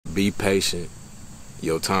Be patient.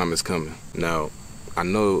 Your time is coming. Now, I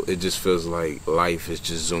know it just feels like life is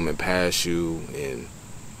just zooming past you and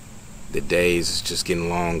the days is just getting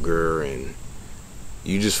longer and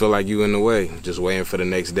you just feel like you in the way, just waiting for the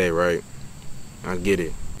next day, right? I get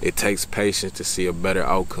it. It takes patience to see a better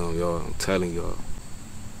outcome, y'all. I'm telling y'all.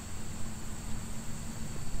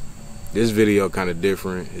 This video kind of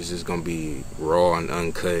different. It's just gonna be raw and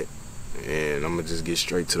uncut, and I'm gonna just get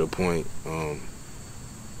straight to the point.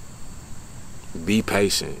 Be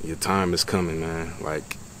patient. Your time is coming, man.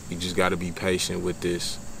 Like, you just gotta be patient with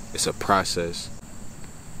this. It's a process.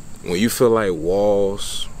 When you feel like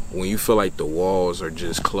the walls are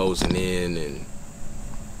just closing in and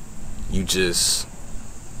you just,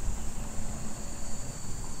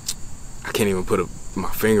 I can't even put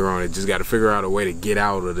my finger on it, just got to figure out a way to get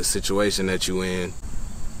out of the situation that you in.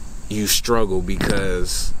 You struggle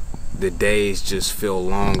because the days just feel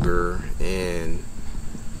longer and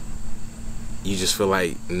you just feel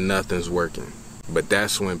like nothing's working. But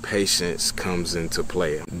that's when patience comes into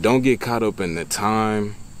play. Don't get caught up in the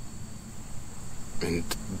time and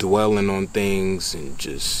dwelling on things and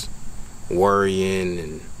just worrying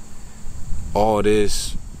and all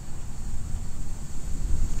this.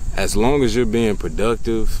 As long as you're being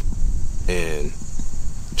productive and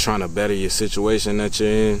trying to better your situation that you're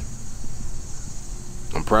in,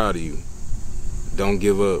 I'm proud of you. Don't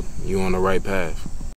give up. You're on the right path.